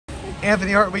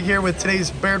Anthony Hartwig here with today's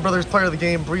Baird Brothers Player of the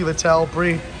Game, Bree Latell.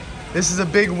 Bree, this is a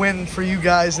big win for you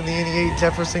guys in the 88.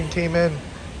 Jefferson came in,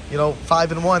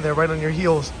 5-1. They're right on your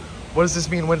heels. What does this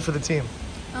mean, win for the team?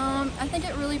 I think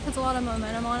it really puts a lot of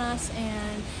momentum on us,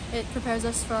 and it prepares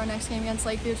us for our next game against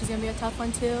Lakeview, which is going to be a tough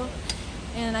one too.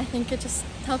 And I think it just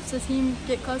helps the team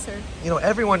get closer.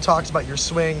 Everyone talks about your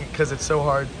swing because it's so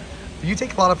hard. But you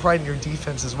take a lot of pride in your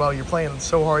defense as well. You're playing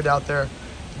so hard out there,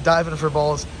 diving for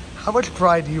balls. How much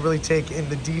pride do you really take in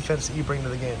the defense that you bring to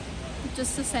the game?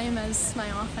 Just the same as my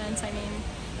offense. I mean,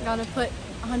 I got to put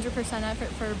 100% effort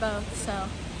for both, so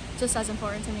just as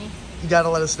important to me. You got to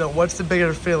let us know, what's the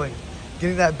bigger feeling?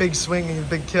 Getting that big swing and a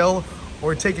big kill,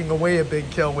 or taking away a big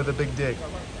kill with a big dig?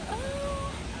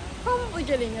 Probably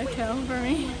getting a kill for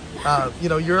me.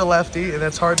 You're a lefty, and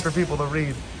that's hard for people to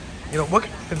read. What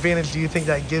kind of advantage do you think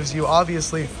that gives you?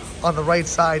 Obviously, on the right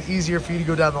side, easier for you to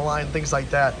go down the line, things like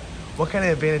that. What kind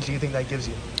of advantage do you think that gives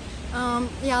you?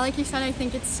 Yeah, like you said, I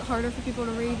think it's harder for people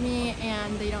to read me,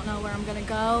 and they don't know where I'm going to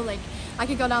go. Like, I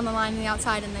could go down the line on the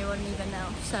outside, and they wouldn't even know.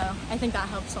 So I think that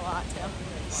helps a lot, too.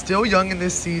 Still young in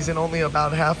this season, only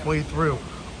about halfway through.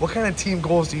 What kind of team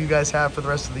goals do you guys have for the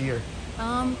rest of the year?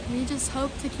 We just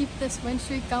hope to keep this win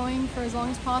streak going for as long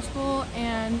as possible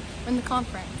and win the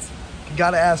conference. You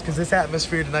got to ask, because this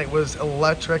atmosphere tonight was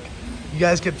electric. You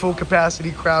guys get full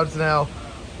capacity crowds now.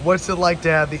 What's it like to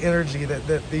have the energy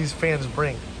that these fans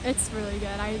bring? It's really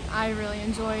good. I really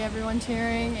enjoy everyone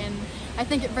cheering, and I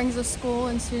think it brings the school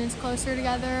and students closer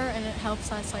together, and it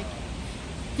helps us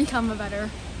become a better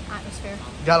atmosphere.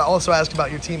 Got to also ask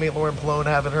about your teammate Lauren Pallone,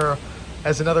 having her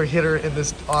as another hitter in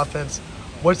this offense.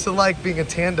 What's it like being a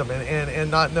tandem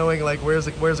and not knowing where's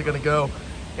it going to go,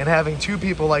 and having two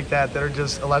people like that are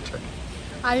just electric?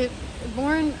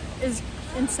 Lauren is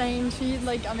insane. She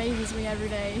amazes me every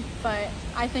day, but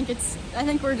I think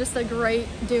we're just a great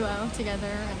duo together.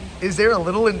 And is there a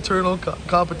little internal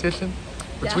competition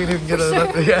between who can get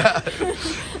sure.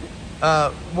 Yeah.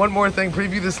 One more thing,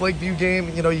 preview this Lakeview game.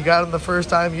 You got them the first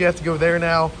time, you have to go there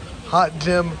now. Hot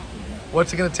gym.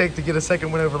 What's it going to take to get a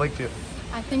second win over Lakeview?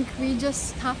 I think we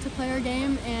just have to play our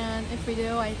game, and if we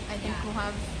do, I think we'll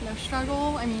have no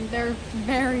struggle. I mean, they're a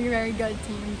very, very good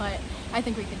team, but I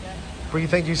think we can do it. Bree,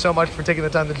 thank you so much for taking the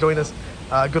time to join us.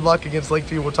 Good luck against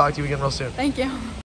Lakeview. We'll talk to you again real soon. Thank you.